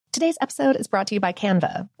Today's episode is brought to you by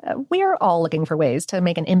Canva. We're all looking for ways to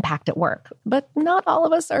make an impact at work, but not all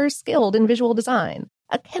of us are skilled in visual design.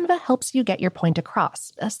 Canva helps you get your point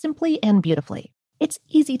across, simply and beautifully. It's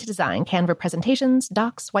easy to design Canva presentations,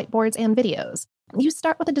 docs, whiteboards, and videos. You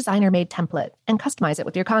start with a designer-made template and customize it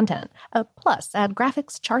with your content. Plus, add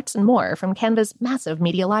graphics, charts, and more from Canva's massive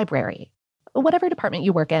media library. Whatever department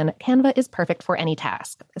you work in, Canva is perfect for any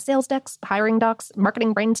task. Sales decks, hiring docs,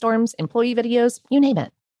 marketing brainstorms, employee videos, you name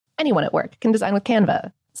it. Anyone at work can design with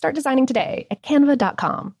Canva. Start designing today at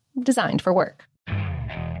canva.com. Designed for work.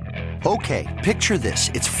 Okay, picture this.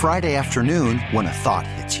 It's Friday afternoon when a thought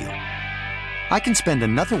hits you. I can spend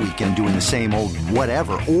another weekend doing the same old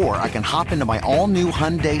whatever, or I can hop into my all-new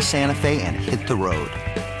Hyundai Santa Fe and hit the road.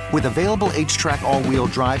 With available H-Track all-wheel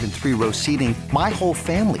drive and 3-row seating, my whole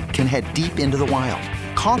family can head deep into the wild.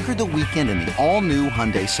 Conquer the weekend in the all-new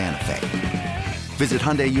Hyundai Santa Fe. Visit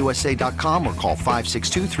HyundaiUSA.com or call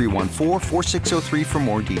 562-314-4603 for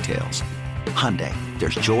more details. Hyundai,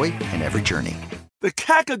 there's joy in every journey. The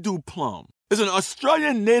Kakadu plum is an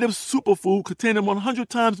Australian native superfood containing 100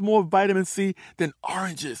 times more vitamin C than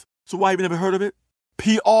oranges. So why have you never heard of it?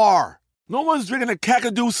 PR. No one's drinking a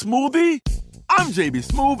Kakadu smoothie? I'm JB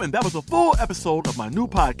Smoove, and that was a full episode of my new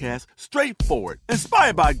podcast, Straightforward,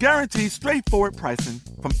 inspired by guaranteed straightforward pricing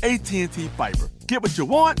from AT&T Fiber. Get what you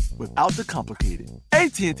want without the complicated.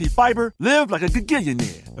 AT&T Fiber, live like a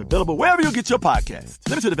gigillionaire. Available wherever you get your podcasts.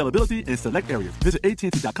 Limited availability in select areas. Visit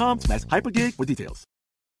AT&T.com/hypergig for details.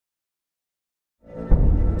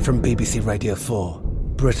 From BBC Radio 4,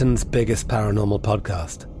 Britain's biggest paranormal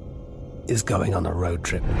podcast is going on a road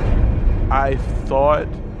trip. I thought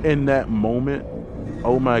in that moment,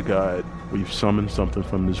 oh my God, we've summoned something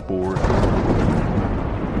from this board.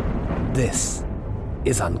 This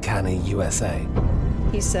is Uncanny USA.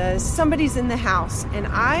 He says, somebody's in the house, and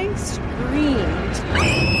I screamed.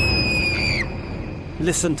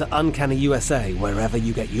 Listen to Uncanny USA wherever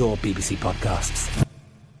you get your BBC podcasts,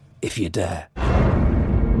 if you dare.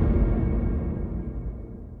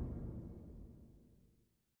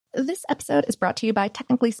 This episode is brought to you by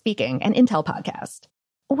Technically Speaking, an Intel podcast.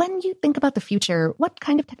 When you think about the future, what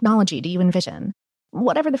kind of technology do you envision?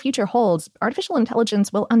 Whatever the future holds, artificial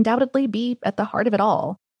intelligence will undoubtedly be at the heart of it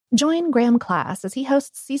all. Join Graham Class as he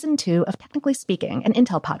hosts Season 2 of Technically Speaking, an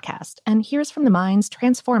Intel podcast, and hears from the minds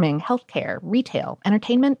transforming healthcare, retail,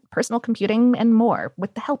 entertainment, personal computing, and more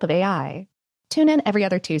with the help of AI. Tune in every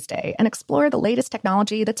other Tuesday and explore the latest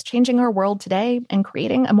technology that's changing our world today and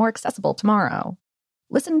creating a more accessible tomorrow.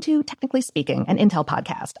 Listen to Technically Speaking, an Intel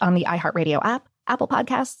podcast on the iHeartRadio app, Apple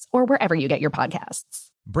Podcasts, or wherever you get your podcasts.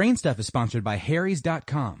 Brainstuff is sponsored by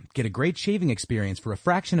Harry's.com. Get a great shaving experience for a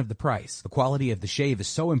fraction of the price. The quality of the shave is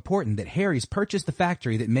so important that Harry's purchased the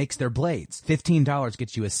factory that makes their blades. $15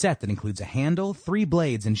 gets you a set that includes a handle, 3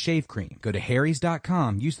 blades, and shave cream. Go to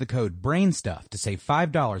Harry's.com, use the code BRAINSTUFF to save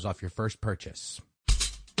 $5 off your first purchase.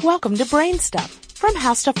 Welcome to Brainstuff from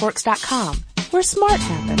HowStuffWorks.com, where smart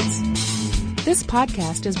happens. This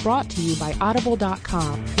podcast is brought to you by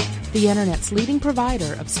Audible.com, the internet's leading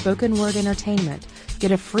provider of spoken word entertainment.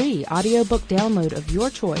 Get a free audiobook download of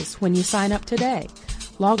your choice when you sign up today.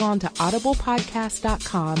 Log on to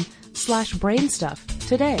audiblepodcast.com/brainstuff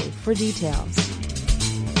today for details.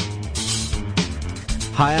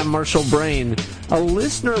 Hi, I'm Marshall Brain. A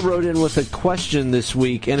listener wrote in with a question this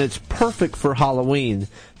week, and it's perfect for Halloween.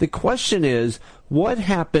 The question is, what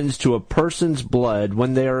happens to a person's blood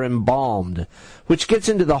when they are embalmed? Which gets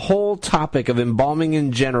into the whole topic of embalming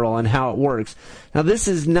in general and how it works. Now, this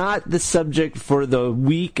is not the subject for the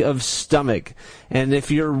weak of stomach. And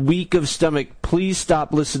if you're weak of stomach, please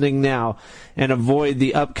stop listening now and avoid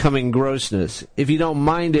the upcoming grossness. If you don't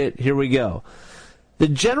mind it, here we go. The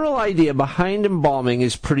general idea behind embalming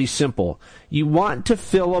is pretty simple. You want to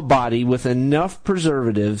fill a body with enough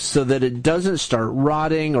preservatives so that it doesn't start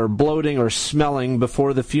rotting or bloating or smelling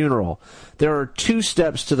before the funeral. There are 2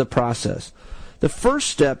 steps to the process. The first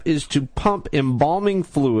step is to pump embalming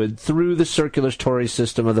fluid through the circulatory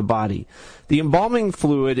system of the body. The embalming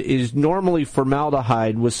fluid is normally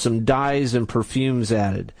formaldehyde with some dyes and perfumes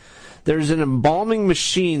added. There's an embalming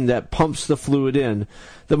machine that pumps the fluid in.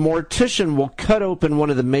 The mortician will cut open one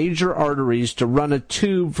of the major arteries to run a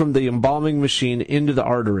tube from the embalming machine into the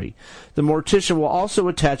artery. The mortician will also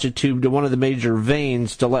attach a tube to one of the major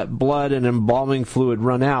veins to let blood and embalming fluid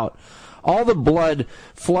run out. All the blood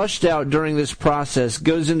flushed out during this process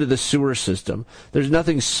goes into the sewer system. There's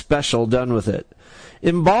nothing special done with it.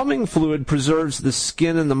 Embalming fluid preserves the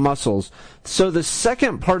skin and the muscles, so the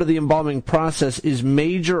second part of the embalming process is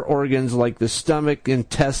major organs like the stomach,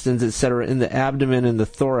 intestines, etc., in the abdomen and the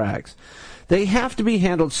thorax. They have to be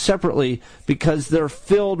handled separately because they're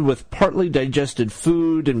filled with partly digested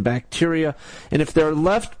food and bacteria, and if they're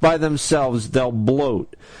left by themselves, they'll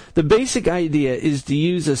bloat. The basic idea is to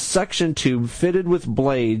use a suction tube fitted with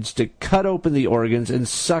blades to cut open the organs and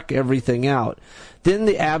suck everything out. Then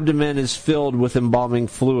the abdomen is filled with embalming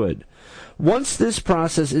fluid. Once this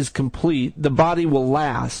process is complete, the body will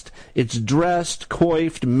last. It's dressed,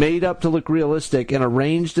 coiffed, made up to look realistic, and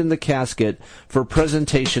arranged in the casket for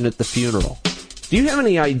presentation at the funeral. Do you have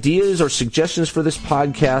any ideas or suggestions for this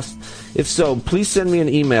podcast? If so, please send me an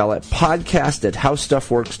email at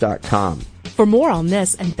podcast@howstuffworks.com. For more on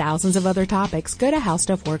this and thousands of other topics, go to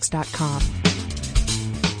howstuffworks.com.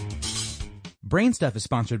 Brainstuff is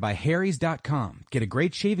sponsored by Harry's.com. Get a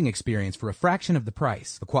great shaving experience for a fraction of the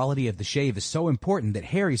price. The quality of the shave is so important that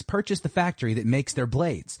Harry's purchased the factory that makes their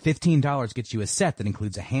blades. $15 gets you a set that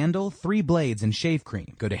includes a handle, 3 blades, and shave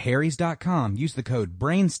cream. Go to Harry's.com, use the code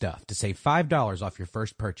BRAINSTUFF to save $5 off your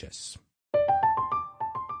first purchase.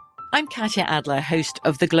 I'm Katya Adler, host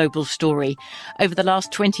of The Global Story. Over the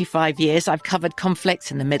last 25 years, I've covered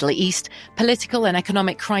conflicts in the Middle East, political and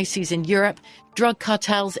economic crises in Europe, drug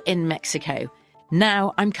cartels in Mexico.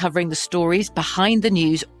 Now I'm covering the stories behind the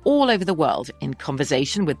news all over the world in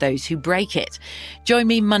conversation with those who break it. Join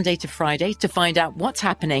me Monday to Friday to find out what's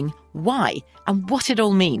happening, why, and what it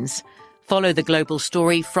all means. Follow The Global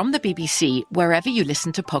Story from the BBC wherever you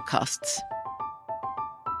listen to podcasts.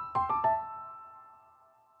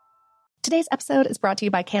 Today's episode is brought to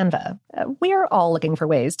you by Canva. We're all looking for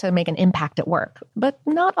ways to make an impact at work, but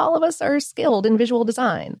not all of us are skilled in visual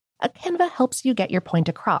design. Canva helps you get your point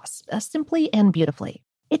across, simply and beautifully.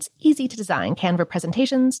 It's easy to design Canva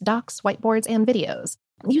presentations, docs, whiteboards, and videos.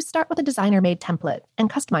 You start with a designer-made template and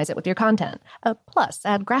customize it with your content. Plus,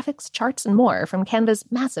 add graphics, charts, and more from Canva's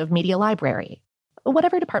massive media library.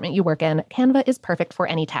 Whatever department you work in, Canva is perfect for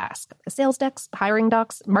any task. Sales decks, hiring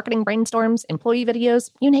docs, marketing brainstorms, employee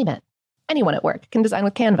videos, you name it. Anyone at work can design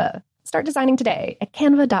with Canva. Start designing today at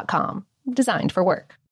canva.com. Designed for work.